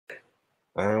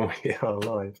And we are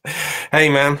live. Hey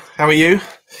man, how are you?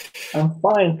 I'm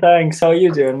fine, thanks. How are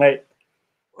you doing, mate?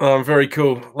 I'm very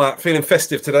cool. Like, feeling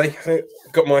festive today.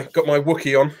 Got my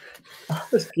Wookiee on. Oh,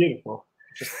 that's beautiful.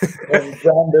 Just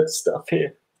branded stuff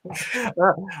here.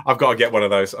 I've got to get one of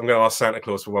those. I'm going to ask Santa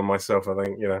Claus for one myself, I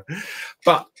think, you know.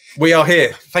 But we are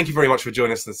here. Thank you very much for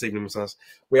joining us this evening, Matthias.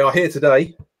 We are here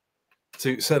today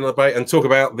to celebrate and talk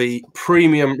about the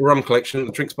Premium Rum Collection,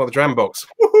 the Drinks by the Dram box.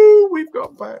 Woohoo! We've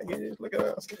got baggage. Look at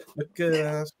us. Look at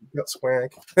us. We've got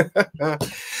swag.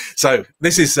 So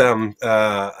this is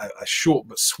a short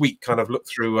but sweet kind of look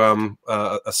through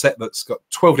a set that's got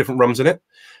 12 different rums in it.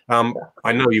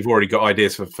 I know you've already got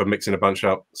ideas for mixing a bunch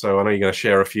up, so I know you're going to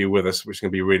share a few with us, which is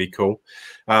going to be really cool.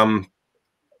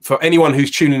 For anyone who's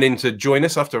tuning in to join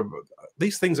us after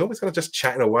these things, always kind of just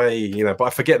chatting away, you know, but I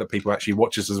forget that people actually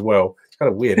watch us as well. It's kind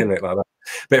of weird, isn't it, like that?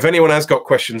 But if anyone has got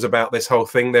questions about this whole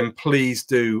thing, then please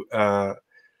do let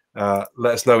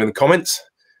us know in the comments.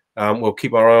 We'll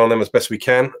keep our eye on them as best we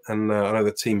can. And I know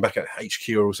the team back at HQ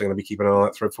are also going to be keeping an eye on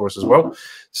that thread for us as well.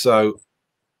 So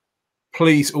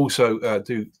please also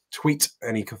do tweet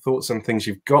any thoughts and things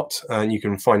you've got, and you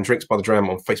can find Drinks by the Dram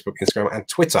on Facebook, Instagram, and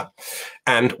Twitter.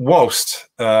 And whilst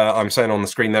I'm saying on the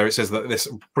screen there, it says that this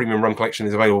Premium Rum Collection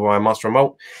is available via Master and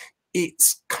Malt.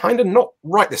 It's kind of not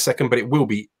right this second, but it will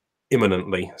be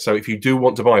imminently. So if you do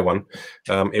want to buy one,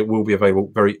 it will be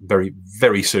available very, very,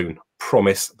 very soon.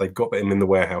 Promise. They've got them in the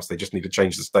warehouse. They just need to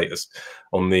change the status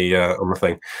on the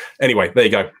thing. Anyway, there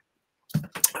you go.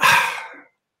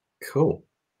 Cool.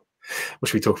 What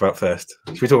should we talk about first?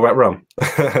 Should we talk about rum?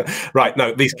 Right.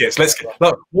 No, these kits.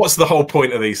 Look. What's the whole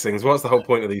point of these things? What's the whole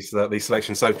point of these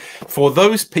selections? So, for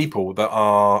those people that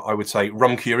are, I would say,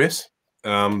 rum curious,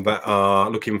 that are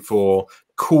looking for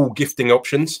cool gifting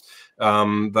options,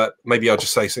 that maybe I'll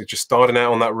just say, so just starting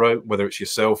out on that road, whether it's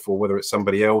yourself or whether it's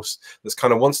somebody else that's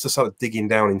kind of wants to start digging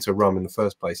down into rum in the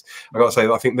first place. I got to say,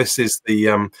 I think this is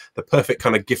the perfect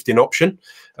kind of gifting option,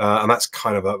 and that's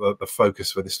kind of the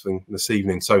focus for this thing this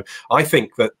evening. So I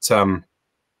think that,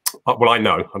 well, I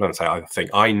don't say I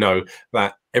think, I know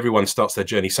that everyone starts their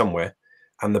journey somewhere.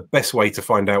 And the best way to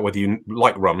find out whether you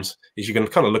like rums is you can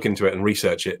kind of look into it and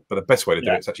research it. But the best way to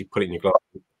do it is actually put it in your glass,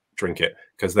 drink it,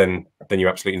 because then you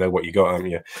absolutely know what you got, haven't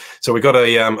you? So we've got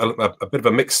a bit of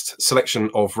a mixed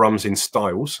selection of rums in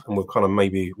styles, and we'll kind of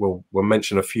maybe we'll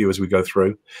mention a few as we go through.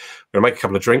 We're gonna make a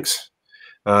couple of drinks.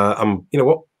 You know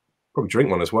what? Probably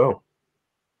drink one as well.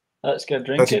 Let's go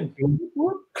drinking. We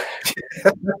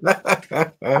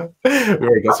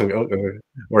already got some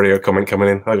already a comment coming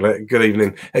in. Good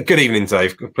evening. Good evening,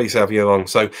 Dave. Please have you along.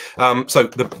 So so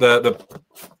the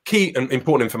key and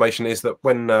important information is that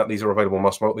when these are available on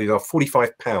Master Malt, these are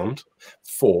 £45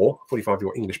 for 45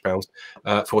 your English pounds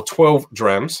for 12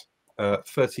 drams,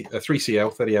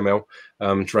 3cl 30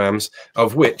 ml drams,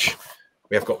 of which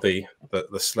we have got the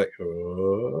select.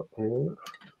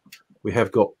 We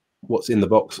have got what's in the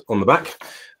box on the back,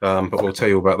 but we'll tell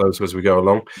you about those as we go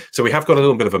along. So we have got a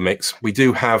little bit of a mix. We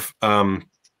do have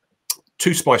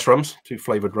 2 spice rums, 2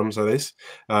 flavored rums, that is.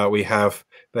 We have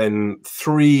then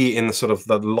 3 in the sort of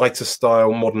the lighter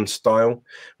style, modern style.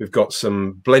 We've got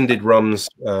some blended rums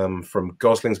from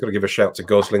Gosling's. Got to give a shout to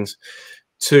Gosling's.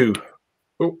 Two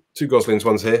Gosling's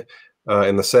ones here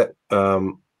in the set.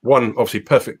 One obviously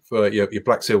perfect for your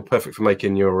Black Seal, perfect for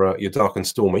making your dark and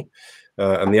stormy.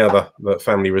 And the other, the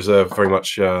Family Reserve, very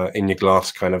much in your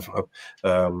glass, kind of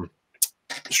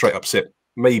straight up sip,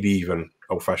 maybe even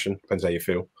old fashioned, depends how you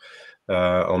feel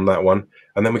on that one.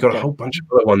 And then we've got a whole bunch of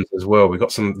other ones as well. We've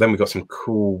got some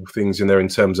cool things in there in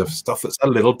terms of stuff that's a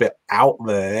little bit out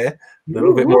there, a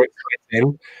little bit more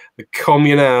exciting. The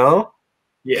Communal.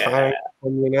 Yeah.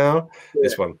 Communal. Yeah.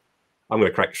 This one. I'm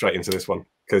going to crack straight into this one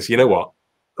because you know what?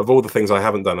 Of all the things I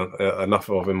haven't done enough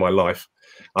of in my life,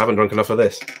 I haven't drunk enough of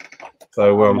this.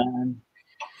 So,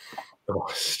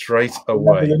 straight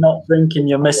away. If you're not drinking,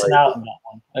 you're missing out on that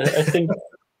one.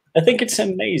 I think it's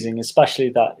amazing, especially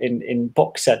that in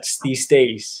box sets these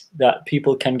days, that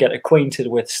people can get acquainted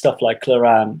with stuff like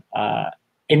Cloran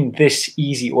in this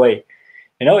easy way.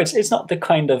 You know, it's not the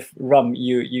kind of rum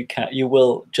you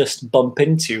will just bump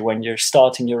into when you're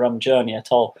starting your rum journey at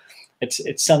all.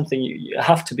 It's something you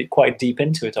have to be quite deep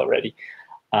into it already.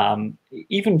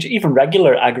 Even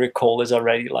regular agricole is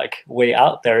already like way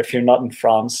out there if you're not in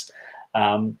France,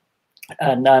 and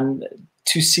then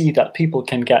to see that people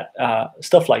can get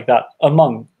stuff like that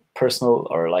among personal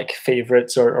or like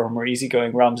favorites or more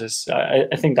easygoing rums is I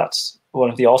think that's one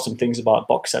of the awesome things about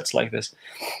box sets like this.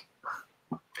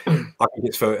 I think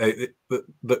it's for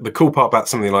the cool part about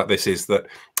something like this is that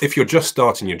if you're just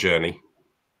starting your journey,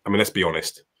 I mean, let's be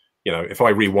honest, You know, if I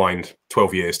rewind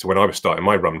 12 years to when I was starting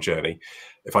my rum journey,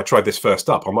 if I tried this first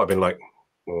up, I might have been like,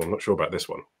 well, I'm not sure about this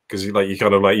one, because you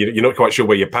kind of like you're not quite sure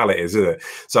where your palate is it?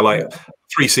 So like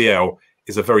 3CL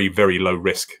is a very, very low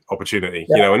risk opportunity,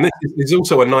 you know, and this is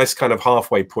also a nice kind of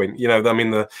halfway point. You know, I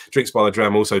mean, the Drinks by the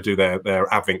Dram also do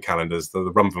their Advent calendars,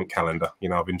 the Rumvant calendar. You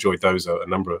know, I've enjoyed those a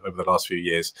number over the last few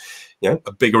years. You know,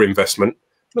 a bigger investment.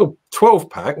 Little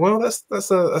 12-pack. Well, that's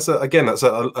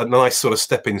a nice sort of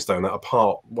stepping stone, that a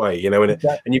part way, you know, and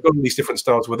you've got all these different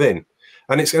styles within,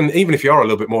 and even if you are a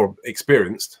little bit more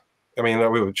experienced. I mean,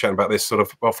 we were chatting about this sort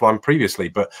of offline previously,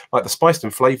 but like the spiced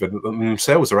and flavored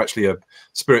themselves are actually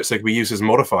spirits that we use as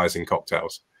modifiers in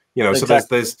cocktails. You know,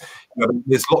 exactly. So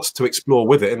there's lots to explore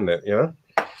with it, isn't it? Yeah.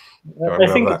 I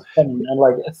think it's fun, and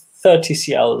like 30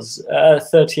 CLs,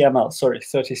 30 ml. Sorry,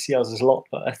 30 CLs is a lot,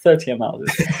 but 30 ml.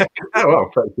 Oh well,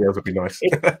 30 CLs would be nice.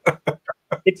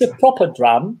 It's a proper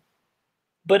dram,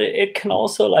 but it can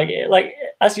also like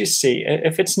as you see,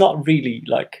 if it's not really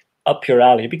like up your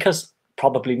alley, because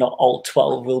probably not all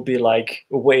 12 will be like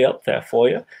way up there for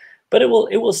you, but it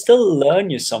will still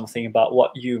learn you something about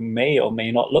what you may or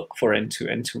may not look for into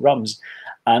rums.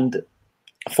 And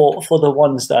for the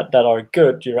ones that are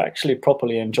good, you're actually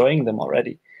properly enjoying them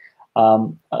already.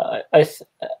 At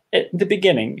the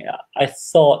beginning, I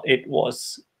thought it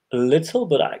was a little,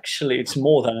 but actually it's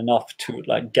more than enough to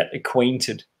like get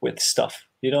acquainted with stuff.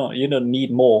 You don't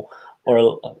need more.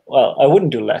 Or, well, I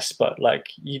wouldn't do less, but like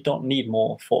you don't need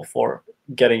more for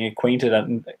getting acquainted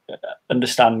and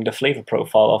understanding the flavor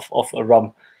profile of a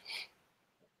rum.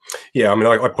 Yeah, I mean,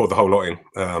 I poured the whole lot in.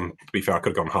 To be fair, I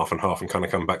could have gone half and half and kind of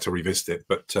come back to revisit it,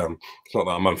 but it's not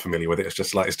that I'm unfamiliar with it. It's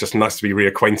just nice to be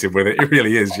reacquainted with it. It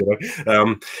really is, you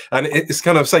know. And it's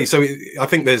kind of I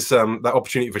think there's that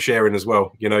opportunity for sharing as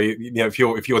well. You know, you know, if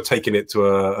you're taking it to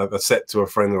a set to a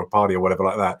friend or a party or whatever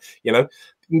like that, you know.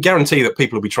 Guarantee that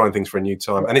people will be trying things for a new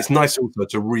time, and it's nice also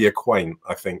to reacquaint.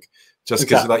 I think just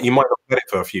because like you might not get it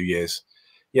for a few years,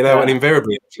 you know, and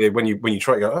invariably actually when you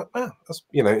try to go, that's,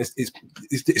 you know,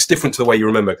 it's different to the way you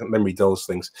remember. Memory dulls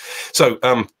things. So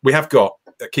we have got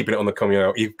keeping it on the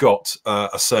communal. You've got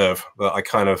a serve that I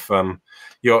kind of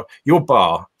your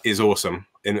bar is awesome.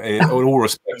 In all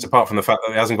respects, apart from the fact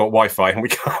that it hasn't got Wi-Fi and we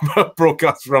can't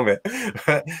broadcast from it.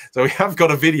 So we have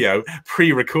got a video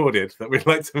pre-recorded that we'd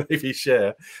like to maybe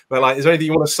share. But like, is there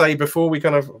anything you want to say before we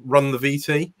kind of run the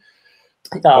VT?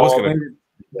 No,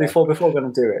 before we're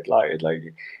going to do it,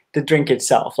 like the drink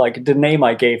itself, like the name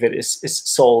I gave it is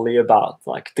solely about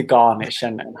like the garnish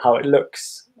and how it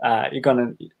looks.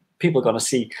 People are gonna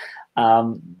see.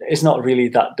 It's not really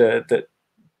that the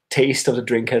taste of the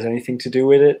drink has anything to do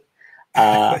with it.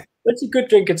 It's a good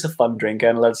drink, it's a fun drink,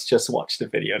 and let's just watch the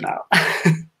video now.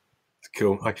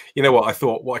 Cool. You know what? I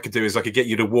thought what I could do is I could get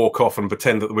you to walk off and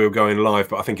pretend that we were going live,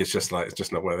 but I think it's just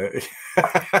not worth it.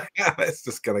 Let's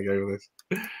just gonna go with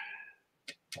this.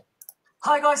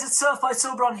 Hi guys, it's Surf by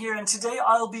Sobron here, and today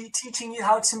I'll be teaching you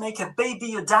how to make a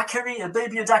baby daiquiri. A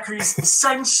baby daiquiri is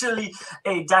essentially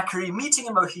a daiquiri meeting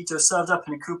a mojito served up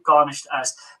in a coupe garnished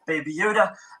as Baby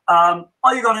Yoda. All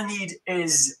you're going to need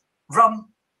is rum,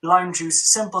 lime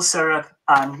juice, simple syrup,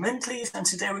 and mint leaves. And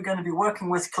today we're going to be working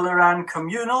with Clairan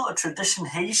Communal, a tradition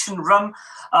Haitian rum,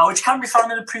 which can be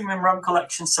found in a Premium Rum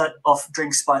Collection Set of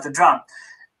Drinks by the Dram.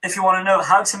 If you want to know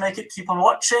how to make it, keep on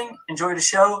watching, enjoy the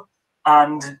show,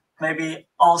 and maybe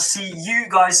I'll see you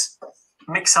guys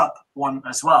mix up one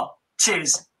as well.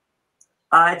 Cheers.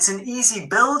 It's an easy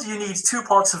build. You need 2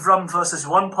 parts of rum versus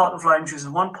 1 part of lime juice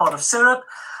and 1 part of syrup.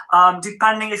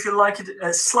 Depending if you like it,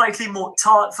 a slightly more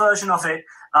tart version of it,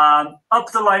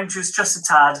 up the lime juice just a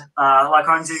tad, like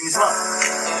I'm doing as well.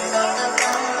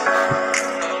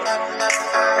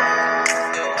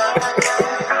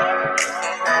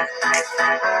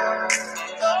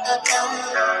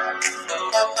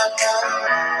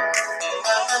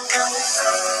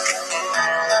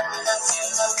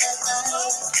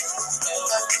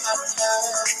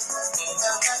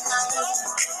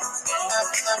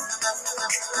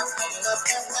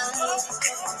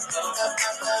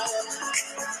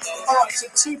 Alright, so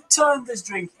to turn this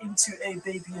drink into a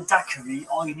baby daiquiri,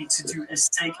 all you need to do is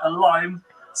take a lime,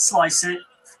 slice it,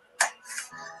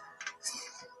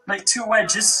 make 2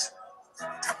 wedges,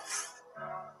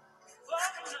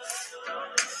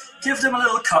 give them a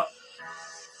little cut,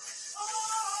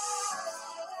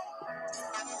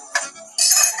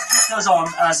 put those on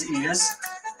as ears,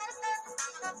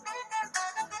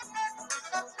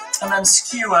 and then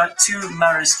skewer 2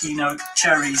 maraschino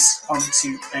cherries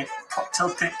onto a cocktail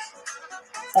pick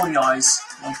for the eyes,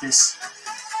 like this,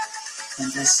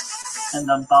 and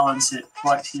then balance it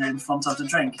right here in front of the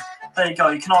drink. There you go.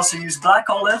 You can also use black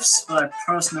olives, but I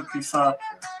personally prefer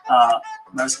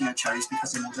maraschino cherries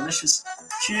because they're more delicious.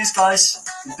 Cheers, guys.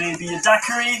 Baby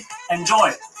daiquiri.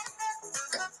 Enjoy.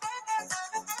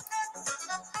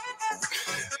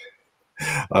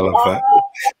 I love that.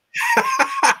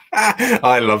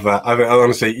 I love that. I mean,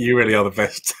 honestly, you really are the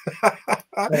best.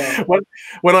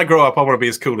 When I grow up, I want to be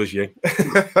as cool as you.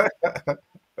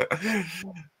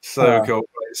 So cool.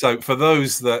 So for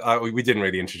those that we didn't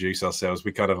really introduce ourselves,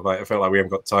 we kind of I felt like we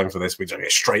haven't got time for this. We just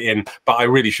get straight in, but I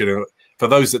really should. For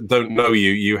those that don't know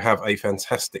you, you have a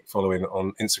fantastic following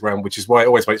on Instagram, which is why it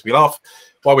always makes me laugh.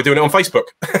 Why we're doing it on Facebook.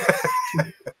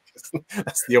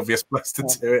 That's the obvious place to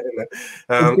do it, isn't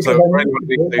it? So for anyone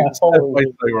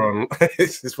who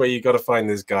this is where you got to find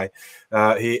this guy.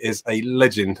 He is a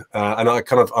legend, and I'm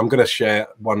going to share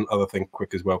one other thing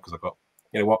quick as well because I've got,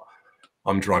 you know what,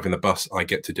 I'm driving the bus, I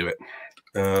get to do it.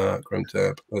 Chrome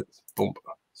tab, let's bump.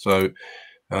 So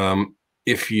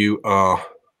if you are,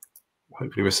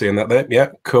 hopefully we're seeing that there. Yeah,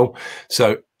 cool.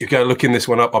 So you go looking this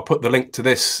one up. I'll put the link to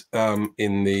this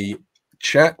in the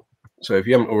chat. So if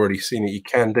you haven't already seen it, you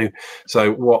can do.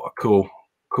 So what a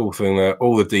cool thing there.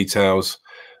 All the details,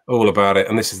 all about it.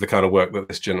 And this is the kind of work that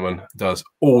this gentleman does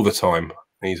all the time.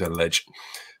 He's a ledge.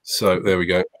 So there we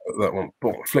go. That one,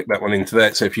 flick that one into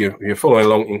there. So if you're following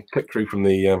along, you can click through from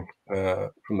the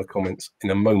comments in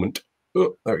a moment.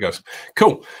 Oh, there it goes.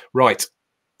 Cool. Right.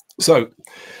 So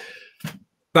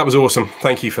that was awesome.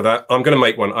 Thank you for that. I'm going to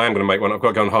make one. I am going to make one. I've got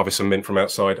to go and harvest some mint from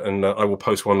outside, and I will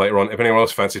post one later on. If anyone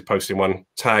else fancies posting one,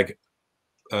 tag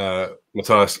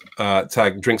Matthias,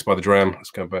 tag Drinks by the Dram.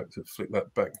 Let's go back to flick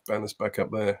that back, banners back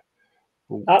up there.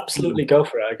 Ooh. Absolutely, go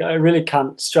for it. I really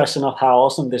can't stress enough how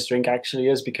awesome this drink actually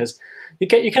is, because you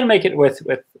can make it with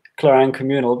Clarane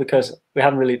Communal, because we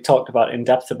haven't really talked about in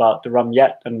depth about the rum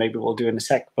yet, and maybe we'll do in a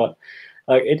sec. But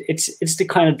it's the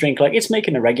kind of drink, like, it's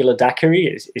making a regular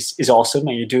daiquiri is awesome,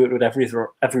 and you do it with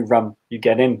every rum you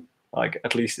get in. Like,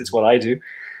 at least it's what I do.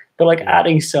 But like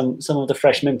adding some of the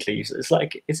fresh mint leaves, it's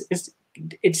like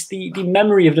it's the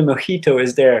memory of the mojito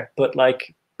is there, but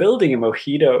like building a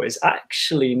mojito is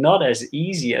actually not as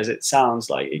easy as it sounds.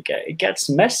 Like it gets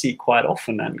messy quite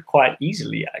often and quite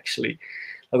easily, actually,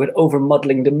 like with over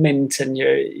muddling the mint, and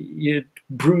you're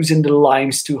bruising the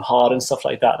limes too hard and stuff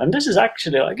like that. And this is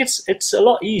actually like it's a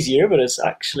lot easier, but it's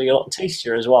actually a lot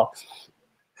tastier as well.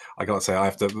 I can't say I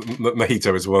have to.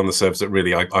 Mojito is one of the serves that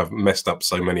really I've messed up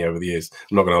so many over the years.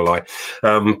 I'm not going to lie.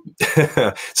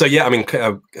 So yeah, I mean,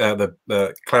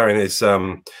 the Clarane is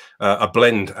a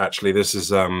blend. Actually, this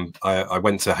is I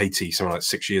went to Haiti something like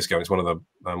 6 years ago. It's one of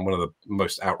the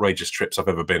most outrageous trips I've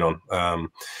ever been on,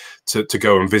 to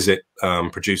go and visit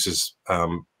producers.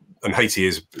 And Haiti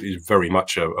is very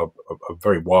much a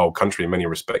very wild country in many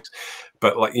respects.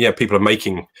 But like, yeah, people are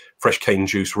making fresh cane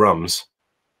juice rums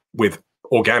with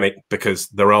organic, because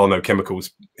there are no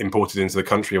chemicals imported into the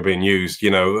country or being used.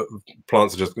 You know,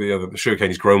 plants are just, you know, the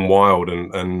sugarcane is grown wild,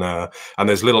 and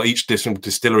there's little, each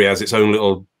distillery has its own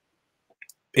little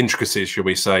intricacies, shall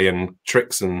we say, and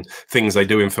tricks and things they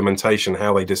do in fermentation,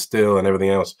 how they distill and everything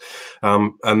else.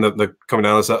 And the coming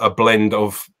down as a blend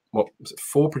of, what was it,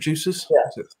 4 producers? Yeah.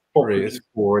 Is it 3? It's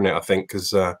 4 in it, I think,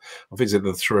 because I visited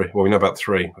the 3. Well, we know about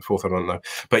 3. The 4th I don't know.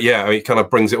 But yeah, I mean, it kind of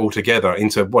brings it all together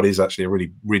into what is actually a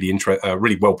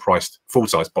really well-priced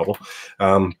full-size bottle,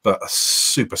 but a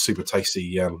super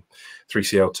tasty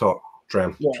 3CL top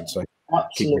dram, I should say.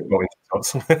 Absolutely. Cool.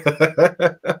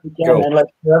 And like,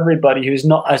 for everybody who's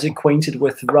not as acquainted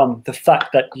with rum, the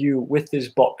fact that you, with this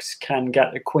box, can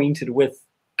get acquainted with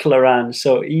Clarane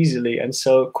so easily and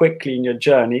so quickly in your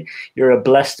journey, you're a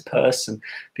blessed person.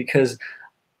 Because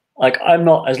like, I'm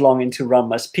not as long into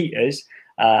rum as Pete is.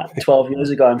 12 years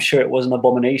ago, I'm sure it was an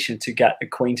abomination to get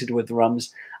acquainted with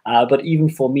rums. But even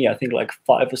for me, I think like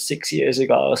 5 or 6 years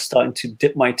ago, I was starting to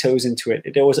dip my toes into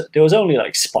it. There was only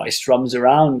like spiced rums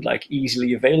around, like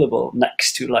easily available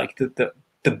next to like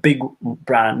the big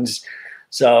brands.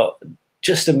 So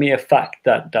just a mere fact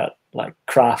that like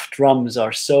craft rums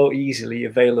are so easily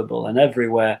available and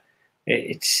everywhere,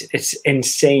 it's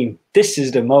insane. This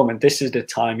is the moment. This is the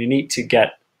time. You need to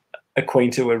get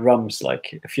acquainted with rums.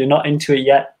 Like, if you're not into it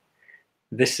yet,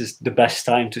 this is the best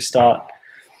time to start.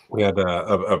 We had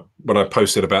when I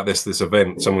posted about this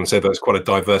event, someone said that it's quite a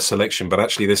diverse selection, but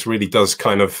actually this really does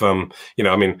kind of, you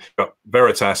know, I mean, got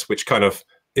Veritas, which kind of,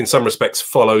 in some respects,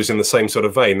 follows in the same sort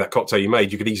of vein. That cocktail you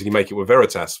made, you could easily make it with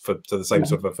Veritas to the same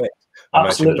sort of effect.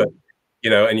 Absolutely. But, you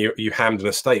know, and you hammed an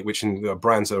estate, which in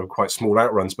brands that are quite small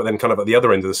outruns, but then kind of at the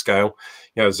other end of the scale,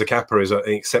 you know, Zacapa is an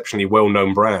exceptionally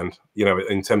well-known brand, you know,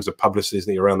 in terms of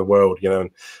publicity around the world, you know,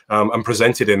 and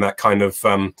presented in that kind of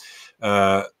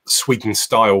sweetened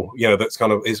style, you know, that's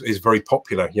kind of is very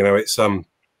popular. You know, it's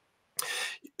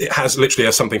it has literally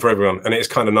has something for everyone, and it's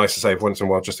kind of nice to say once in a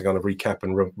while just to kind of recap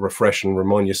and refresh and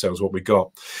remind yourselves what we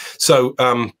got. So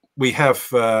we have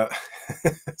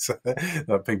so,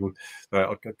 people.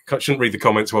 I shouldn't read the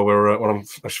comments while I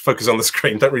should focus on the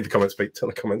screen. Don't read the comments, Pete. Turn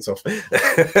the comments off.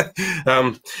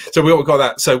 So we all got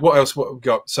that. So what else? What we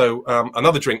got? So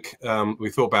another drink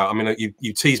we thought about. I mean,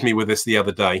 you teased me with this the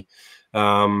other day.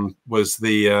 Was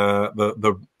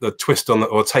the twist on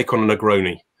or take on a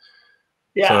Negroni?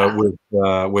 Yeah.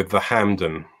 So with the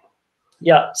Hamden.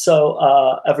 Yeah.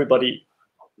 So everybody,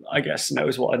 I guess,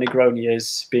 knows what a Negroni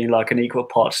is, being like an equal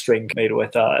parts drink made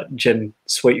with gin,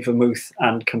 sweet vermouth,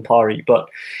 and Campari. But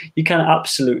you can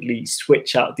absolutely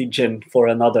switch out the gin for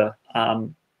another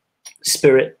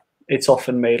spirit. It's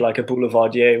often made like a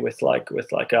Boulevardier with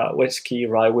a whiskey,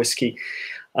 rye whiskey.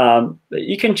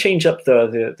 You can change up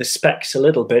the specs a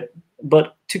little bit,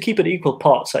 but to keep it equal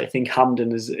parts, I think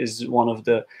Hamden is one of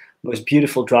the most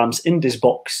beautiful drams in this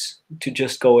box to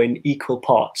just go in equal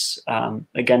parts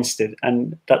against it.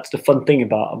 And that's the fun thing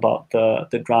about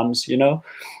the drams, you know.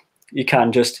 You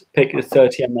can just pick the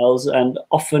 30 mLs, and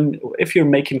often if you're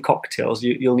making cocktails,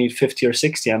 you'll need 50 or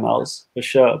 60 mLs for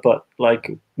sure. But like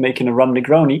making a rum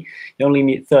Negroni, you only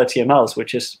need 30 mLs,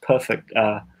 which is perfect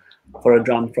for a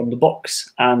dram from the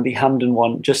box. And the Hamden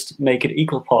one, just make it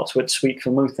equal parts with sweet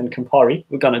vermouth and Campari.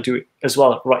 We're gonna do it as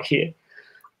well right here.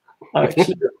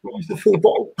 Actually, use the full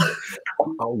bottle.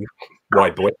 Oh,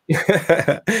 right, boy.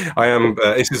 I am.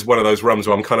 This is one of those rums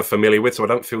where I'm kind of familiar with, so I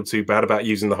don't feel too bad about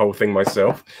using the whole thing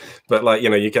myself. But like, you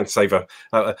know, you can save a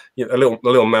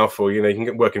little mouthful. You know, you can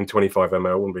get working 25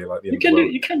 ml. Wouldn't be like the end of the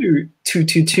world. You can do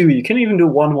 222. You can even do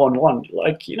 111.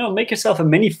 Like, you know, make yourself a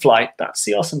mini flight. That's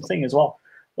the awesome thing as well.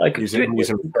 Like using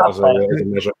with,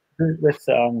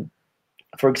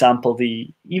 for example,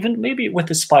 maybe with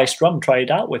the spiced rum, try it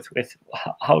out with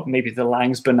how maybe the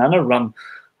Lang's banana rum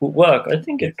would work. I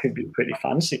think it could be pretty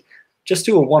fancy. Just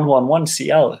do a 111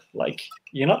 CL. Like,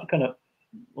 you're not gonna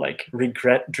like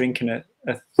regret drinking a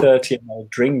 30 ml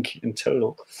drink in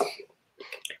total.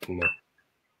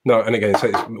 No, and again, so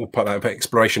it's all part of that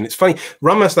exploration. It's funny,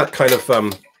 rum has that kind of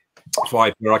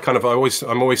vibe where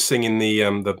I'm always singing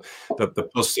the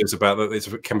positives about that.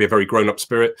 It can be a very grown up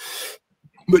spirit,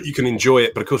 but you can enjoy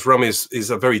it. But of course, rum is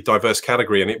a very diverse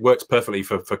category, and it works perfectly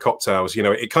for cocktails. You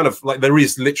know, it kind of like there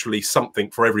is literally something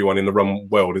for everyone in the rum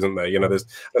world, isn't there? You know,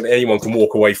 and anyone can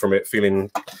walk away from it feeling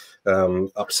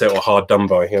upset or hard done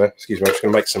by. You know, excuse me, I'm just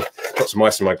going to got some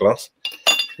ice in my glass.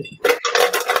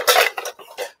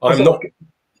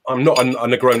 I'm not a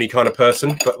Negroni kind of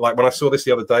person, but like when I saw this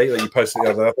the other day that you posted the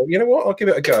other day, I thought, you know what, I'll give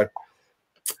it a go.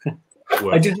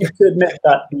 I do have to admit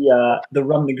that the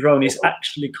rum Negroni is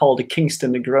actually called a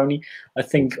Kingston Negroni, I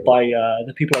think, by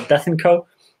the people at Death & Co.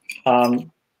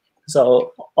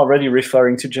 So already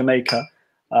referring to Jamaica,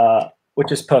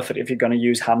 which is perfect if you're going to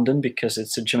use Hamden because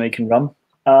it's a Jamaican rum.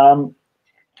 But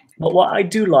what I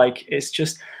do like is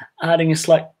just adding a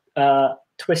slight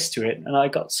twist to it, and I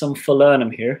got some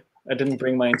falernum here. I didn't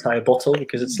bring my entire bottle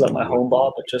because it's like my home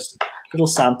bar, but just a little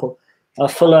sample.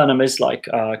 Falernum is like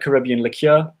Caribbean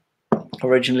liqueur,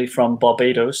 originally from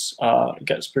Barbados. It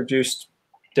gets produced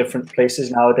different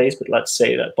places nowadays, but let's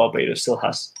say that Barbados still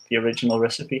has the original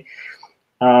recipe.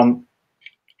 But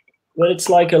it's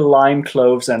like a lime,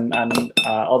 cloves, and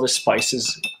other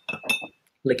spices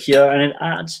liqueur, and it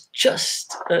adds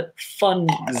just a fun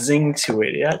zing to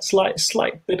it. Yeah, it's like a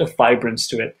slight bit of vibrance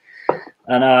to it,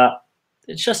 and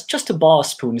it's just a bar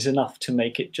spoon is enough to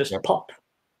make it just pop.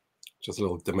 Just a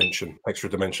little dimension, extra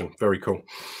dimension. Very cool.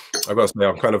 I gotta say,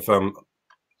 I'm kind of I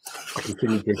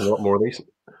continue drinking a lot more of these.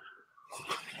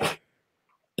 I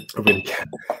really can.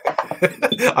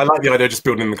 I like the idea of just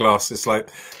building in the glass. It's like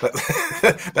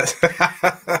that's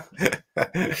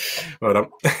well done.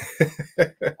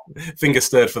 Finger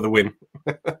stirred for the win.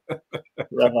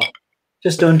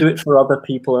 Just don't do it for other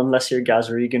people unless you're Gaz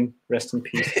Regan. Rest in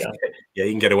peace. Yeah,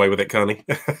 you can get away with it, can't you?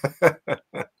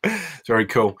 It's very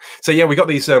cool. So yeah, we got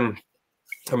these. I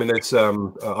mean, it's.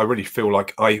 I really feel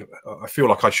like I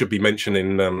should be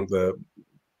mentioning the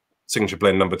signature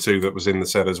blend number 2 that was in the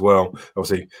set as well.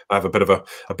 Obviously, I have a bit of a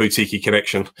boutique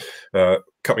connection.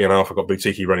 Cut me in half. I've got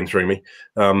boutique running through me.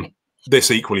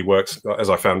 This equally works, as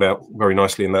I found out, very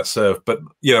nicely in that serve. But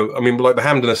you know, I mean, like the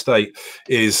Hamden Estate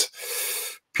is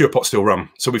pure pot still rum.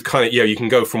 So we've kind of, you can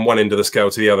go from one end of the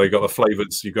scale to the other. You've got the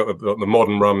flavors, you've got the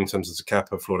modern rum in terms of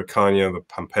Zacapa, Flor de Caña, the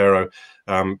Pampero,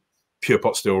 pure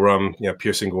pot still rum,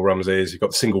 pure single rums is. You've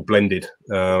got the single blended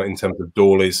in terms of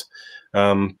Dawleys.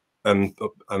 And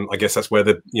I guess that's where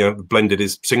the the blended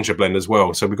is signature blend as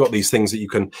well. So we've got these things that you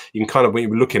can kind of, when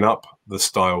you're looking up the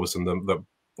styles and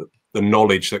the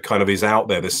knowledge that kind of is out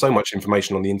there. There's so much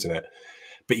information on the internet.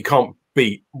 but you can't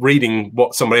beat reading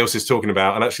what somebody else is talking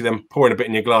about and actually then pouring a bit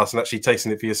in your glass and actually tasting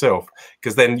it for yourself,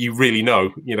 because then you really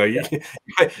know, you know,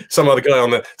 some other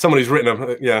guy someone who's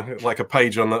written like a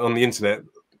page on the internet,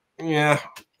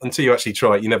 until you actually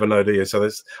try it, you never know, do you? So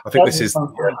I think this is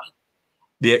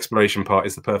the exploration part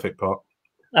is the perfect part.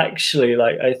 Actually,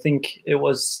 like, I think it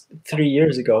was 3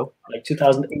 years ago, like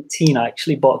 2018, I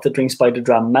actually bought the Drinks by the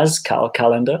Dram Mezcal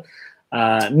calendar,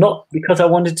 not because I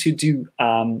wanted to do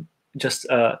just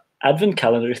advent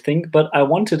calendar thing, but I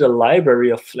wanted a library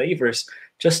of flavors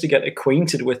just to get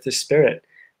acquainted with the spirit.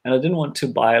 And I didn't want to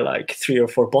buy like 3 or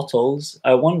 4 bottles.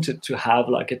 I wanted to have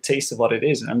like a taste of what it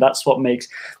is. And that's what makes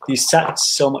these sets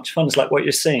so much fun. It's like what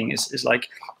you're saying is like,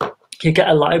 you get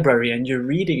a library and you're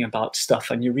reading about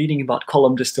stuff, and you're reading about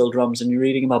column distilled rums, and you're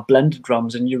reading about blended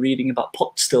rums, and you're reading about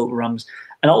pot distilled rums.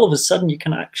 And all of a sudden you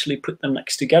can actually put them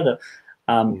next together.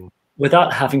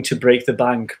 Without having to break the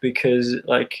bank, because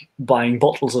like buying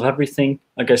bottles of everything,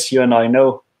 I guess you and I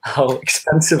know how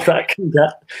expensive that can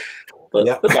get. But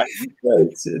like,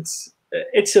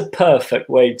 it's a perfect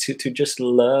way to just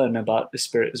learn about the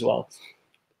spirit as well.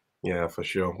 Yeah, for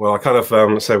sure. Well, I kind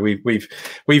of so we've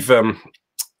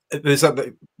there's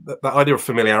that idea of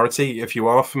familiarity. If you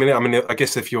are familiar, I mean, I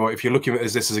guess if you're looking at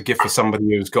this as a gift for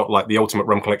somebody who's got like the ultimate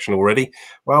rum collection already,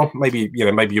 well, maybe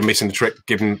you're missing the trick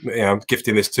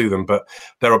gifting this to them. But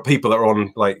there are people that are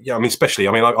on, like, I mean, especially,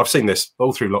 I mean, I've seen this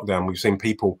all through lockdown. We've seen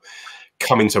people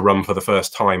come into rum for the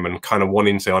first time and kind of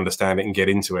wanting to understand it and get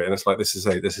into it, and it's like this is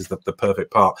the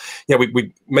perfect part.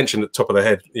 We mentioned at the top of the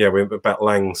head about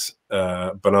Lang's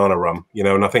banana rum,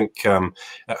 and I think I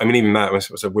mean, even that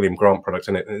was a William Grant product,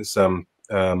 and it's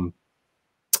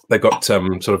they've got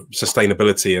sort of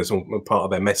sustainability as part of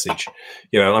their message.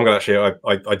 I'm gonna actually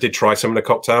I did try some of the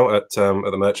cocktail at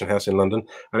the Merchant House in London,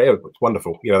 and it was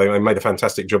wonderful. They made a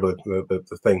fantastic job of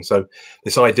the thing. So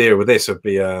this idea with this would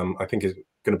be I think is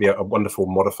going to be a wonderful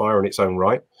modifier in its own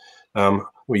right. Well,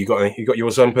 you got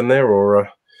yours open there, or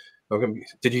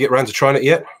did you get around to trying it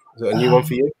yet? Is it a new one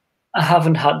for you? I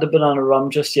haven't had the banana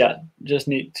rum just yet. Just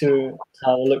need to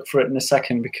have a look for it in a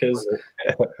second, because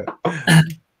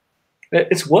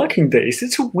it's working days.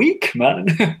 It's a week, man.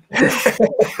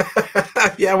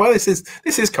 Yeah, well, this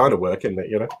is kind of work, isn't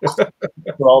it?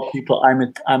 For all people,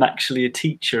 I'm actually a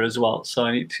teacher as well, so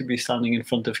I need to be standing in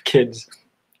front of kids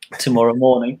tomorrow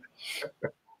morning.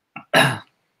 No,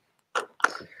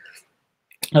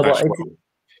 but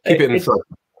keep it in.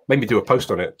 Maybe do a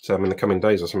post on it in the coming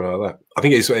days or something like that. I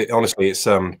think honestly it's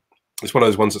one of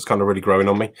those ones that's kind of really growing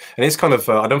on me, and it's kind of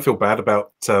I don't feel bad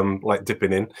about like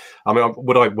dipping in. I mean,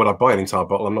 would I buy an entire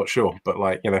bottle? I'm not sure, but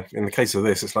like, in the case of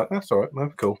this, it's like, that's all right, no,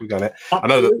 cool, we got it. I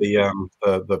know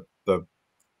that the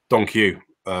Don Q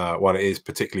one is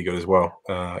particularly good as well,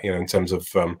 in terms of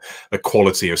the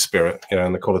quality of spirit,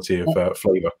 and the quality of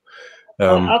flavor.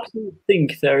 I absolutely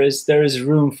think there is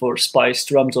room for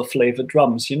spiced rums or flavored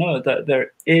rums. That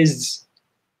there is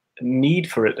a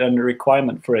need for it and a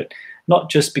requirement for it,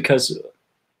 not just because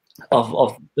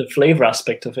of the flavor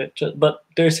aspect of it, but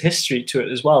there's history to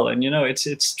it as well, and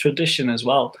it's tradition as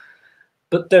well.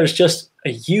 But there's just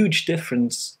a huge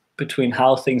difference between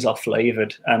how things are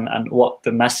flavored and what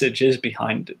the message is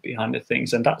behind the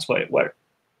things, and that's where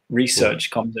research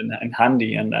comes in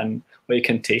handy, and where you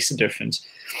can taste the difference.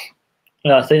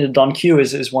 I think the Don Q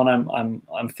is one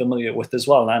I'm familiar with as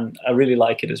well, and I really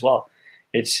like it as well.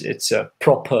 It's a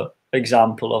proper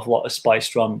example of what a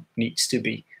spiced rum needs to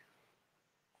be.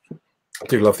 I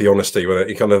do love the honesty with it.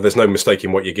 You kind of, there's no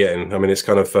mistaking what you're getting. I mean, it's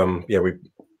kind of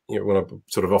when I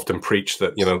sort of often preach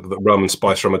that that rum and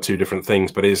spice rum are two different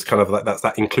things, but it's kind of like that's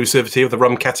that inclusivity of the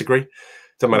rum category.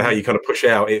 Doesn't matter how you kind of push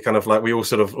out, it kind of like we all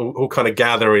sort of all kind of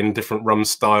gather in different rum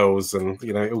styles, and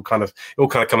it all kind of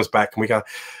comes back, and we go,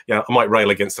 I might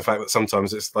rail against the fact that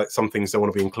sometimes it's like some things don't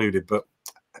want to be included, but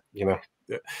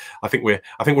I think we're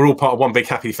all part of one big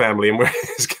happy family, and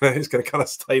it's gonna kind of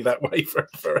stay that way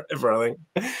forever. I think.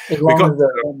 As long as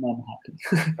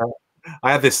they're happy.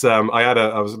 I had this. I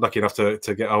was lucky enough to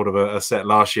get hold of a set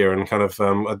last year, and kind of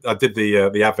I did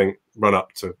the Advent run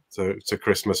up to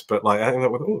Christmas. But like, I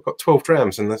think we've got 12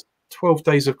 drams, and there's 12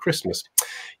 days of Christmas.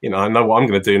 I know what I'm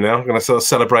going to do now. I'm going to sort of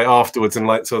celebrate afterwards, and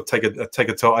like sort of take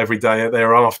a tot every day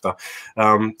thereafter.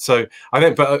 So I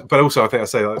think, but also I think I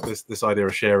say like this idea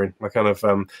of sharing. I kind of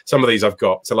some of these I've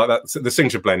got. So like that, the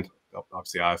signature blend.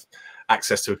 Obviously, I have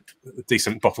access to a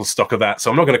decent bottle stock of that, so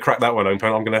I'm not going to crack that one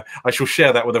open. I shall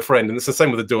share that with a friend, and it's the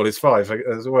same with the Dorley's 5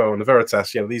 as well, and the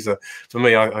Veritas. These are for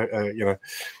me.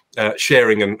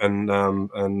 Sharing and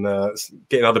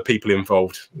getting other people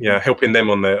involved, helping them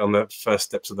on the first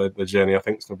steps of the journey. I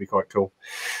think it's going to be quite cool.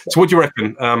 So, what do you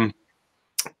reckon?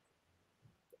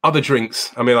 other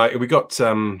drinks. I mean, like we got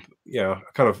kind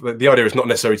of the idea is not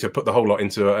necessarily to put the whole lot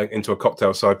into a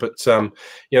cocktail side, but I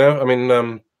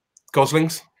mean,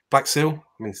 Goslings, Black Seal.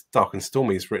 I mean, it's dark and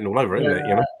stormy is written all over it, isn't it?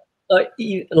 You know.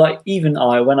 Like even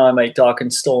when I make dark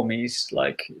and stormies,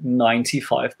 like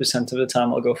 95% of the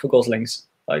time I'll go for Goslings.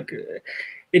 Like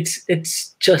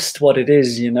it's just what it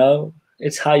is, you know.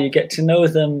 It's how you get to know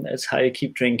them. It's how you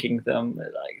keep drinking them.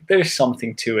 Like there's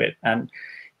something to it, and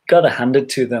gotta hand it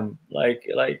to them. Like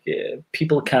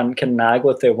people can nag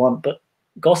what they want, but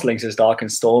Goslings is dark and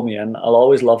stormy, and I'll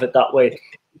always love it that way.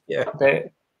 Yeah.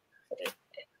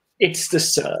 It's the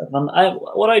serve, and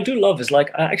what I do love is like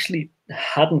I actually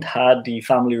hadn't had the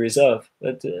Family Reserve,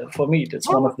 but for me it's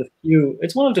one of the few.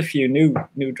 It's one of the few new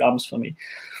drams for me.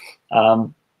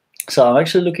 So I'm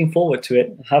actually looking forward to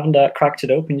it. I haven't cracked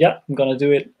it open yet. I'm gonna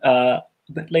do it a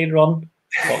bit later on.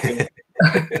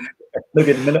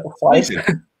 Maybe in a minute or 5.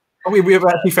 We have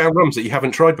actually found rums that you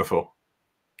haven't tried before.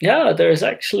 Yeah, there's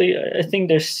actually I think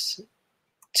there's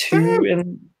 2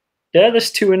 in. Yeah,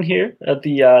 there's 2 in here.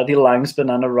 The Lang's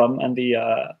Banana Rum and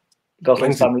the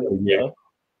Goslings Family. Yeah.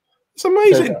 It's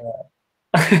amazing.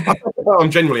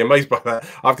 I'm genuinely amazed by that.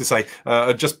 I have to say,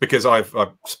 just because I've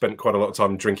spent quite a lot of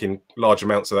time drinking large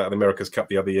amounts of that at the America's Cup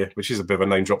the other year, which is a bit of a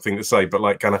name drop thing to say, but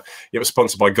like kind of it was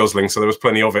sponsored by Gosling, so there was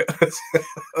plenty of it.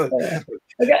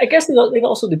 I guess it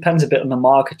also depends a bit on the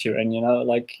market you're in. You know,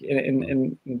 like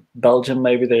in Belgium,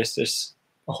 maybe there's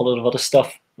a whole lot of other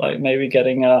stuff. Like maybe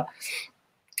getting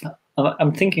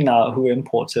I'm thinking now who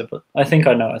imports it, but I think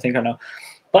I know.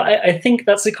 But I think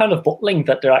that's the kind of bottling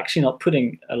that they're actually not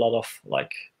putting a lot of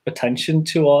like attention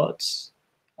towards.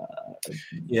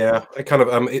 Yeah, it kind of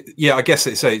I guess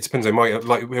it depends on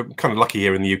like we're kind of lucky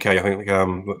here in the UK. I think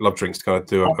Love Drinks kind of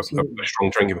do a strong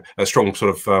drink, a strong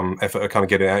sort of effort to kind of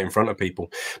get it out in front of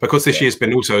people. Because this year's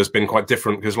has been quite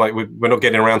different because like we're not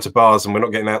getting around to bars and we're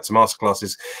not getting out to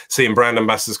masterclasses, seeing brand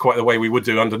ambassadors quite the way we would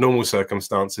do under normal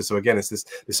circumstances. So again, it's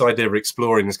this idea of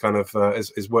exploring is kind of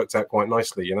is worked out quite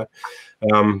nicely, you know.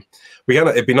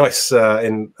 It'd be nice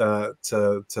to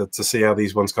see how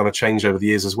these ones kind of change over the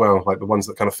years as well, like the ones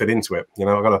that kind of fit into it. You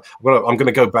know, I'm going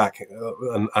to go back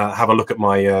and have a look at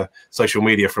my social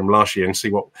media from last year and see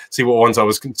what ones I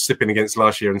was sipping against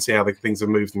last year and see how the things have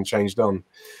moved and changed on.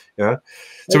 Yeah.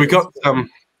 So we got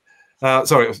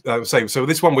sorry, I was saying. So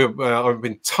this one I've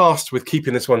been tasked with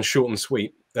keeping this one short and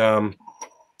sweet.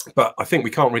 But I think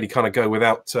we can't really kind of go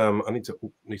without. I need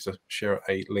to share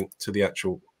a link to the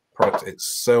actual product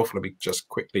itself. Let me just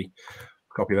quickly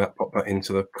copy that, pop that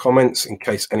into the comments in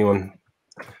case anyone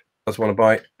does want to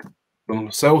buy it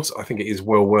themselves. I think it is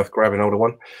well worth grabbing hold of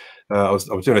one. I was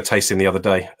doing a tasting the other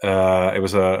day. It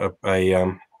was I'm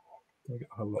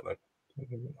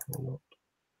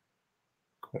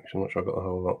not sure I got the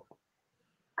whole lot.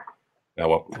 Oh,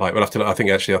 well, like we'll have to. I think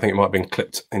it might have been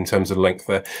clipped in terms of the length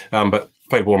there. But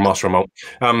Fable Master Malt.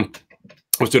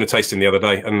 I was doing a tasting the other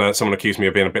day, and someone accused me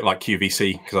of being a bit like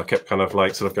QVC because I kept kind of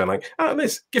like sort of going like,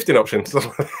 this gifting option. So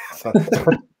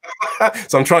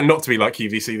I'm trying not to be like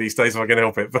QVC these days if I can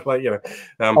help it. But like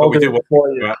but we do want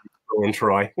to go out and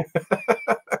try.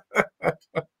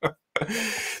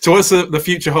 So what's the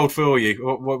future hold for you?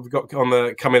 What we've got on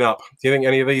the coming up? Do you think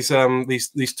any of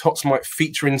these tots might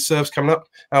feature in serves coming up?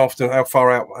 How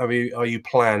far out are you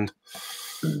planned?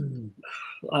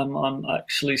 I'm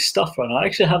actually stuffed right now. I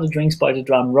actually have a Drinks by the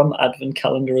Dram rum advent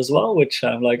calendar as well, which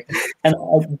I'm like, and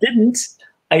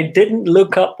I didn't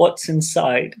look up what's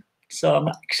inside, so I'm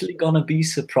actually gonna be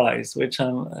surprised, which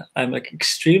I'm like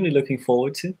extremely looking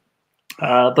forward to.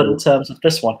 But in terms of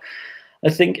this one, I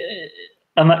think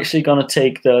I'm actually gonna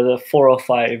take the 4 or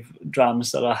 5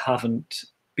 drams that I haven't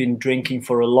been drinking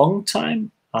for a long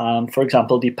time. For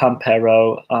example, the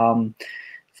Pampero.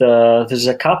 The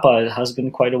Zacapa has been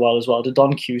quite a while as well. The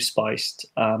Don Q spiced,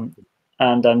 and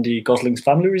then the Gosling's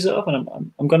Family Reserve, and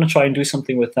I'm going to try and do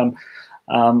something with them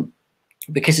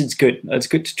because it's good. It's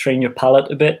good to train your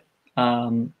palate a bit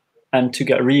and to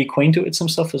get reacquainted with some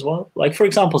stuff as well. Like for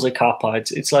example,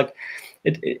 Zacapa, it's like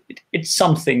it's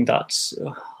something that's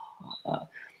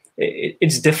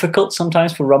it's difficult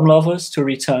sometimes for rum lovers to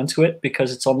return to it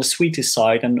because it's on the sweetest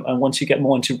side, and once you get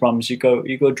more into rums, you go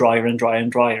drier and drier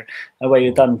and drier. And when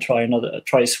you then try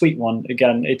a sweet one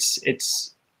again, it's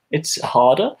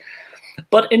harder.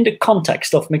 But in the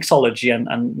context of mixology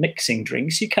and mixing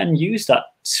drinks, you can use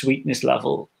that sweetness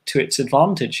level to its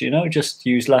advantage. You know, just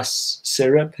use less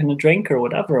syrup in a drink or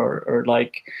whatever, or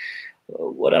like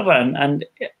whatever, and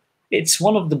it's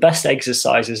one of the best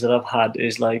exercises that I've had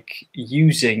is like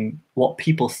using what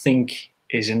people think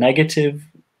is a negative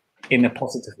in a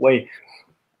positive way.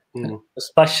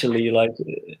 Especially like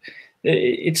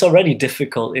it's already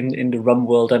difficult in the rum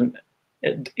world and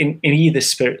in either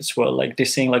spirits world. Like they're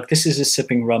saying, like, this is a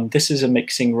sipping rum, this is a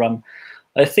mixing rum.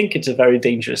 I think it's a very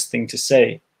dangerous thing to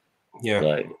say. Yeah,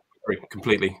 like,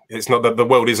 completely. It's not that the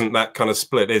world isn't that kind of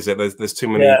split, is it? There's too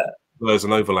many blurs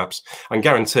and overlaps. And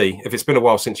guarantee, if it's been a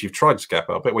while since you've tried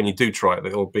Scapa, I bet when you do try it,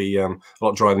 it'll be a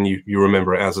lot drier than you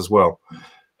remember it as well.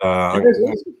 I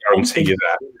guarantee you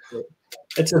that.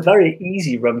 It's a very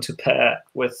easy rum to pair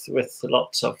with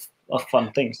lots of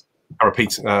fun things. I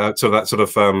repeat, so that sort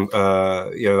of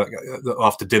you know,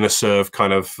 after dinner serve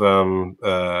kind of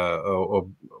or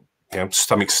you know,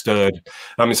 stomach stirred.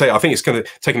 I think it's kind of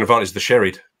taking advantage of the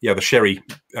sherry, the sherry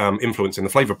influence in the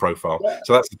flavor profile. Yeah.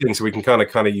 So that's the thing. So we can kind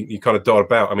of you kind of dot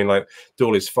about. I mean, like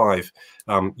Dawley's 5,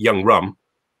 young rum,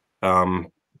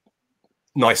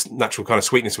 nice natural kind of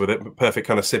sweetness with it, but perfect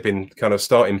kind of sipping kind of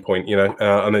starting point, you know,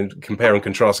 and then compare and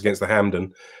contrast against the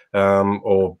Hampden,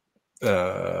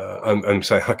 and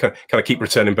say I kind of keep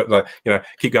returning, but like, you know,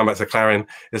 keep going back to Clarion.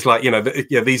 It's like, you know,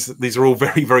 these are all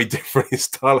very, very different in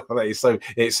style. It's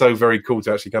so very cool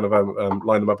to actually kind of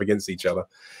line them up against each other.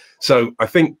 So I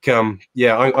think I'm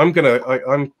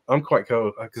quite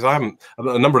cool because I haven't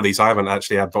a number of these I haven't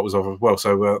actually had bottles of as well.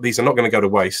 So these are not going to go to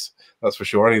waste, that's for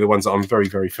sure. Only the ones that I'm very,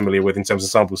 very familiar with in terms of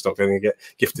sample stock, they're going to get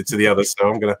gifted to the others.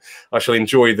 So I shall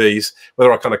enjoy these,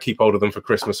 whether I kind of keep hold of them for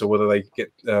Christmas or whether they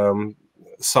get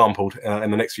sampled in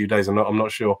the next few days. I'm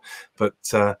not sure, but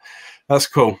that's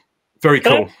cool. Very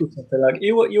cool. Like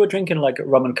you were drinking like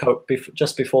rum and coke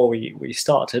just before we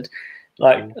started.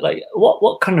 Like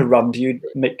what kind of rum do you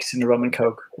mix in a rum and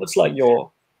coke? What's like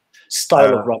your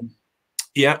style of rum?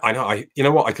 Yeah, I know. You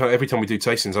know what? Every time we do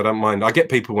tastings, I don't mind. I get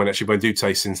people when we do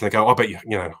tastings, and they go, "I bet you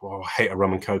know, I hate a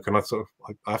rum and coke," and I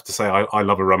have to say, I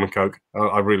love a rum and coke.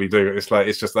 I really do. It's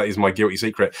just that is my guilty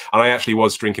secret. And I actually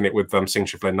was drinking it with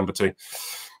Signature Blend No. 2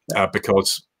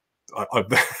 because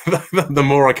the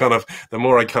more I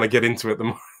kind of get into it,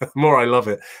 the more I love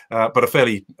it. But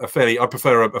I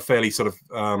prefer a fairly sort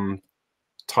of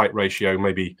tight ratio,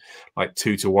 maybe like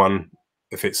 2 to 1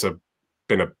 if it's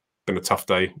been a tough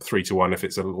day, 3 to 1 if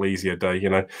it's a little easier day, you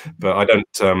know. But I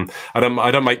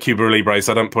don't make Cuba Libres.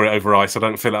 I don't put it over ice. I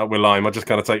don't fill it up with lime. I just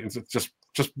kind of take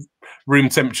just room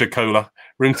temperature cola,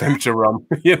 room temperature rum,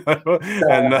 you know,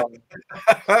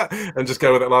 and just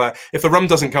go with it like that. If the rum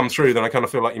doesn't come through, then I kind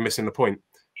of feel like you're missing the point.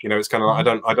 You know, it's kind of like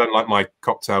I don't like my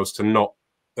cocktails to not,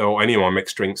 or any of my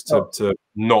mixed drinks to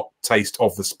not taste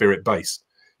of the spirit base.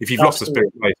 If you've lost the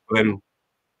spirit base, then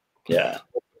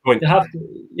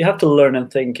you have to learn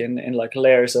and think in like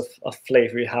layers of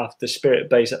flavor. You have the spirit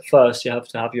base at first. You have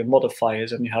to have your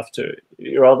modifiers, and you have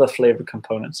your other flavor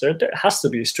components. There has to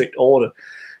be a strict order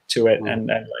to it, and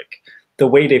like the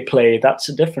way they play, that's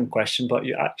a different question. But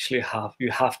you actually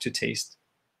have to taste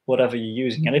whatever you're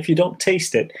using, and if you don't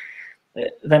taste it,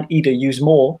 then either use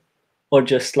more or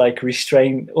just like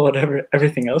restrain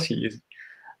everything else you're using.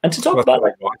 And to talk about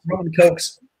like rum and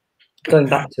cokes, going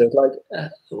back to it, like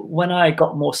when I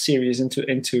got more serious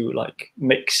into like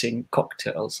mixing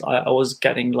cocktails, I was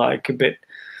getting like a bit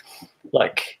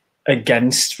like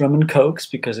against rum and cokes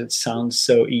because it sounds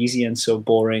so easy and so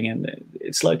boring, and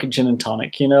it's like a gin and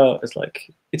tonic, you know. It's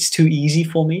like it's too easy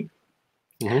for me.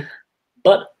 Mm-hmm.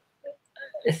 But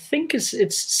I think it's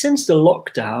since the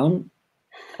lockdown,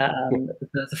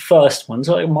 the first ones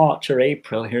like March or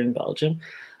April here in Belgium,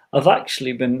 I've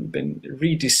actually been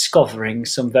rediscovering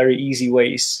some very easy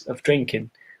ways of drinking,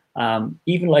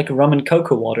 even like rum and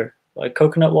cocoa water, like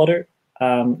coconut water.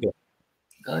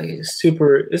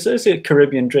 It's a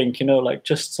Caribbean drink, you know, like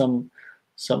just some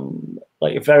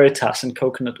like Veritas and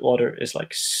coconut water is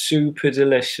like super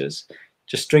delicious.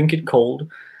 Just drink it cold,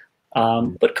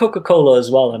 but Coca-Cola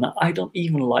as well. And I don't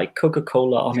even like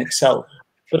Coca-Cola on itself,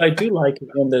 but I do like it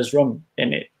when there's rum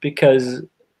in it because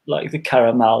like the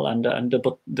caramel and the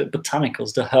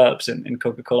botanicals, the herbs in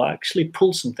Coca-Cola actually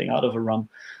pull something out of a rum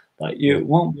that you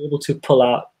won't be able to pull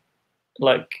out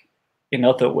like in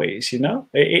other ways, you know.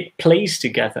 It plays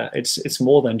together. It's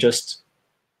more than just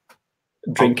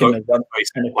drinking a rum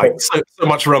and a Coke. So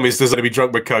much rum is designed to be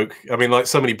drunk with Coke. I mean, like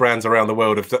so many brands around the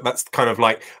world, that's kind of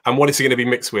like, and what is it going to be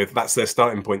mixed with? That's their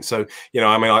starting point. So, you know,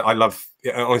 I mean, I love,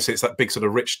 honestly, it's that big sort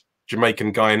of rich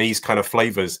Jamaican Guyanese kind of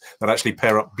flavors that actually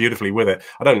pair up beautifully with it.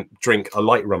 I don't drink a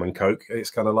light rum and Coke.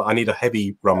 It's kind of like I need a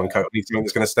heavy rum and Coke. I need something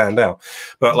that's going to stand out.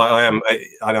 But like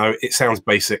I know it sounds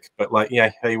basic, but like,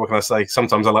 yeah, hey, what can I say?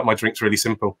 Sometimes I like my drinks really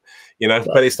simple, you know.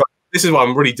 But it's like, this is why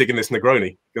I'm really digging this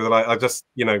Negroni, because like I just,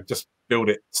 you know, just build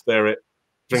it, stir it,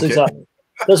 drink it.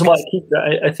 That's why I keep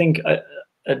that. I think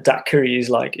a daiquiri is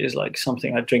like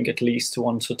something I drink at least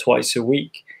once or twice a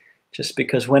week, just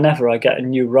because whenever I get a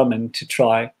new rum in to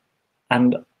try,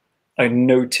 and I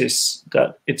notice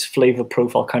that its flavor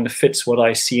profile kind of fits what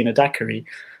I see in a daiquiri,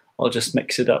 I'll just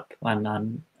mix it up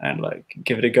and like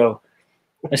give it a go.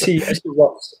 I see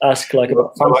Ross ask like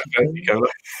about fancy cola.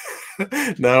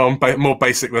 No, I'm more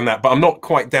basic than that, but I'm not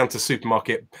quite down to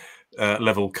supermarket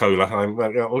level cola. I'm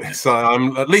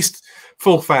at least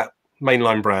full fat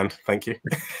mainline brand. Thank you.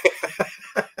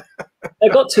 I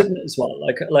got to admit as well,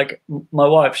 like my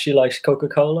wife, she likes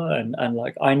Coca-Cola, and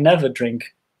like I never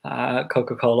drink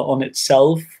Coca-Cola on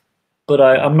itself, but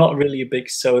I'm not really a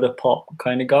big soda pop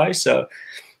kind of guy, so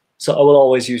I will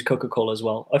always use Coca-Cola as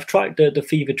well. I've tried the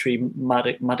Fever Tree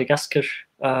Madagascar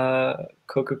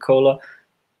Coca-Cola,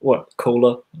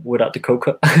 cola without the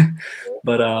coca,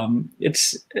 but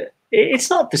it's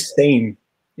not the same,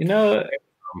 you know.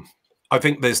 I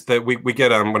think we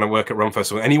get when I work at Rum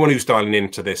Festival, anyone who's dialing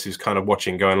into this, who's kind of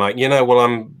watching, going like, you know, well,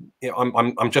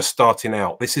 I'm just starting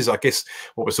out. This is, I guess,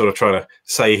 what we're sort of trying to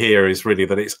say here is really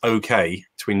that it's okay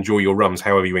to enjoy your rums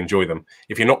however you enjoy them.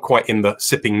 If you're not quite in the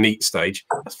sipping neat stage,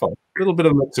 that's fine. A little bit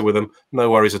of mixer with them, no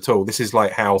worries at all. This is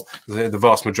like how the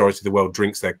vast majority of the world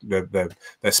drinks their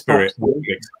spirit.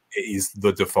 It is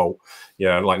the default,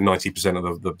 yeah, like 90%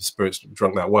 of the spirits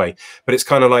drunk that way. But it's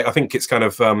kind of like, I think it's kind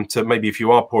of to maybe if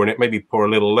you are pouring it, maybe pour a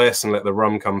little less and let the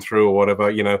rum come through or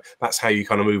whatever, you know. That's how you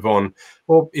kind of move on.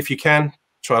 Or if you can,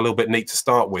 try a little bit neat to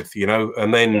start with, you know,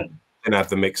 and then add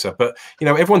the mixer. But you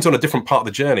know, everyone's on a different part of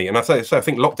the journey, and I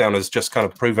think lockdown has just kind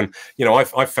of proven, you know,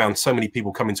 I've found so many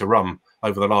people coming to rum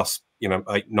over the last, you know,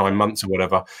 8-9 months or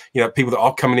whatever, you know, people that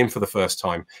are coming in for the first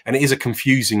time, and it is a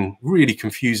confusing, really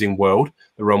confusing world,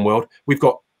 the rum world. We've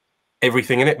got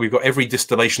everything in it. We've got every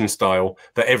distillation style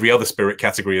that every other spirit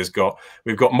category has got.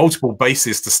 We've got multiple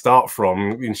bases to start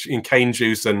from in cane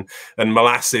juice and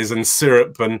molasses and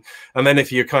syrup, and then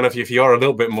if you are a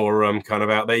little bit more kind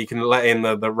of out there, you can let in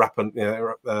the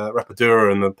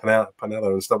rapadura and the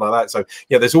panela and stuff like that. So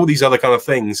yeah, there's all these other kind of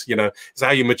things, you know. It's how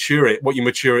you mature it, what you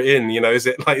mature it in, you know. Is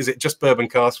it just bourbon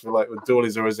cask for like with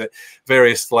Dawley's, or is it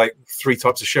various like 3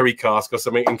 types of sherry cask or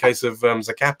something in case of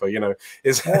Zacapa, you know?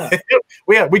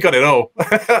 We got it all.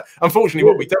 Unfortunately,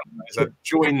 what we don't have is a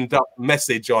joined up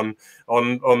message on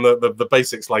the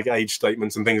basics like age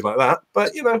statements and things like that.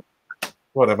 But you know,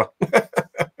 whatever.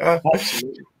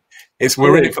 Absolutely.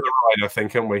 We're in it for the ride, I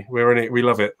think, aren't we? We're in it. We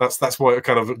love it. That's what it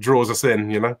kind of draws us in,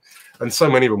 you know. And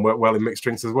so many of them work well in mixed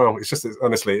drinks as well. It's just,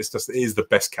 honestly, it is the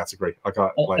best category. I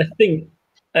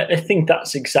think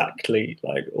that's exactly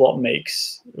like what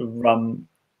makes rum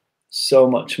so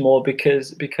much more,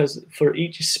 because for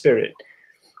each spirit,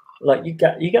 like you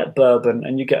get bourbon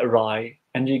and you get rye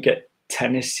and you get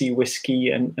Tennessee whiskey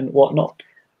and whatnot.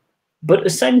 But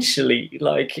essentially,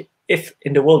 like if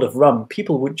in the world of rum,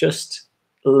 people would just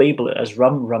label it as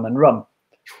rum, and rum.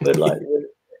 But like,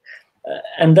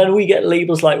 and then we get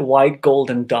labels like white, gold,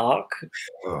 and dark.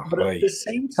 But at the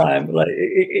same time, like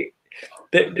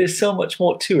there's so much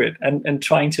more to it, and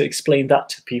trying to explain that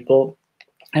to people.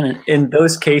 And in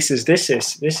those cases, this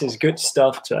is good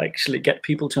stuff to actually get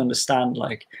people to understand.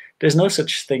 Like, there's no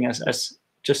such thing as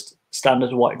just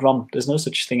standard white rum. There's no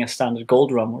such thing as standard gold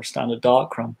rum or standard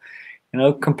dark rum. You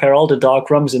know, compare all the dark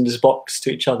rums in this box to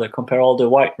each other. Compare all the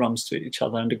white rums to each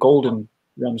other, and the golden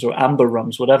rums or amber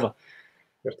rums, whatever.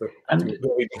 And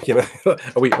you know,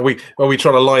 are we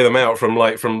trying to lie them out from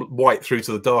white through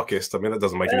to the darkest? I mean, that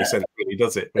doesn't make any sense, really,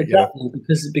 does it? But, exactly, you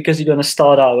know. because you're going to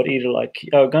start out with either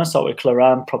you're going to start with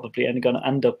Claran probably, and you're going to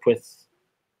end up with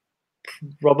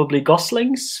probably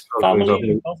Gosling's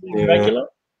family, Gosling's regular.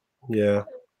 Yeah.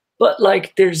 But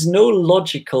like, there's no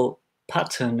logical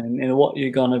pattern in what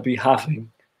you're going to be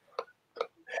having.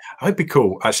 It'd be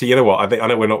cool, actually. You know what? I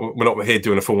know we're not here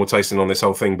doing a formal tasting on this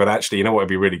whole thing, but actually, you know what would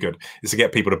be really good is to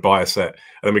get people to buy a set,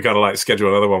 and then we kind of like schedule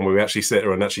another one where we actually sit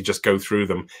there and actually just go through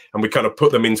them, and we kind of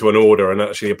put them into an order and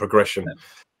actually a progression.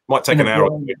 Might take an hour.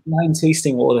 9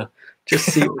 tasting order, just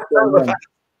see what's going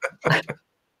on.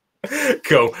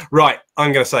 Cool. Right,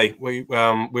 I'm going to say we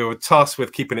were tasked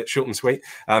with keeping it short and sweet.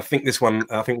 I think this one,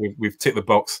 we've ticked the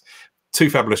box.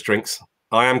 2 fabulous drinks.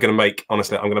 I am going to make,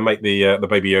 honestly, I'm going to make the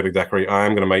Baby Yoda daiquiri. I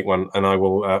am going to make one, and I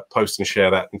will post and share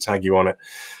that and tag you on it.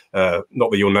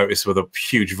 Not that you'll notice with a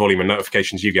huge volume of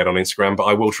notifications you get on Instagram, but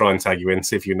I will try and tag you in,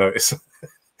 see if you notice.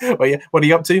 Well, yeah, what are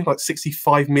you up to? Like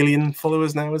 65 million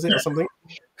followers now, is it, or something?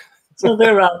 So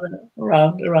they're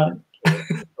around.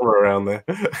 Somewhere around there.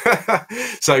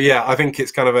 So yeah, I think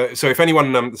it's kind of so if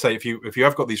anyone say if you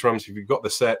have got these rums, if you've got the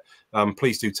set,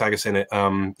 please do tag us in it.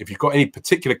 If you've got any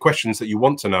particular questions that you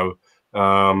want to know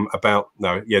about,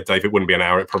 Dave, it wouldn't be an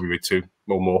hour, it'd probably be 2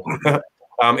 or more.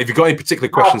 If you've got any particular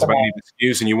questions about any of the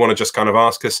SKUs and you want to just kind of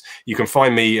ask us, you can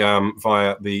find me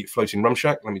via the Floating Rum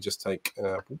Shack. Let me just take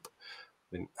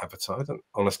didn't advertise.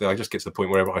 Honestly, I just get to the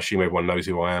point where I assume everyone knows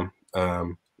who I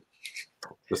am.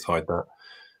 Just hide that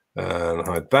and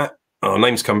hide that. Our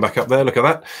names come back up there. Look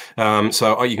at that.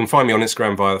 So you can find me on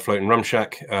Instagram via the Floating Rum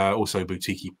Shack, also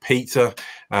Boutique Pizza,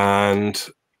 and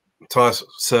Matthias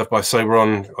served by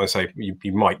Soberon. I say you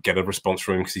might get a response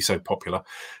from him because he's so popular,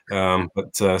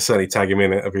 but certainly tag him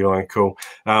in it. It'll be like cool.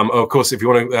 Of course, if you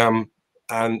want to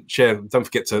and share, don't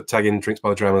forget to tag in Drinks by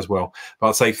the Dram as well. But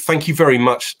I'll say thank you very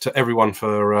much to everyone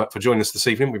for joining us this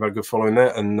evening. We've had a good following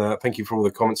there, and thank you for all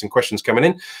the comments and questions coming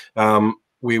in.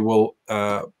 We will.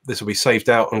 This will be saved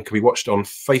out and can be watched on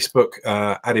Facebook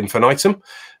ad infinitum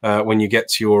when you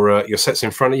get your sets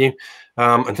in front of you.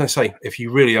 And don't say, if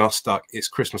you really are stuck, it's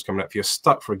Christmas coming up. If you're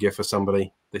stuck for a gift for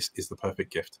somebody, this is the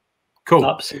perfect gift. Cool.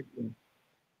 Absolutely.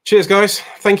 Cheers, guys.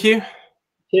 Thank you.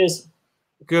 Cheers.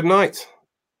 Good night.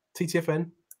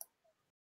 TTFN.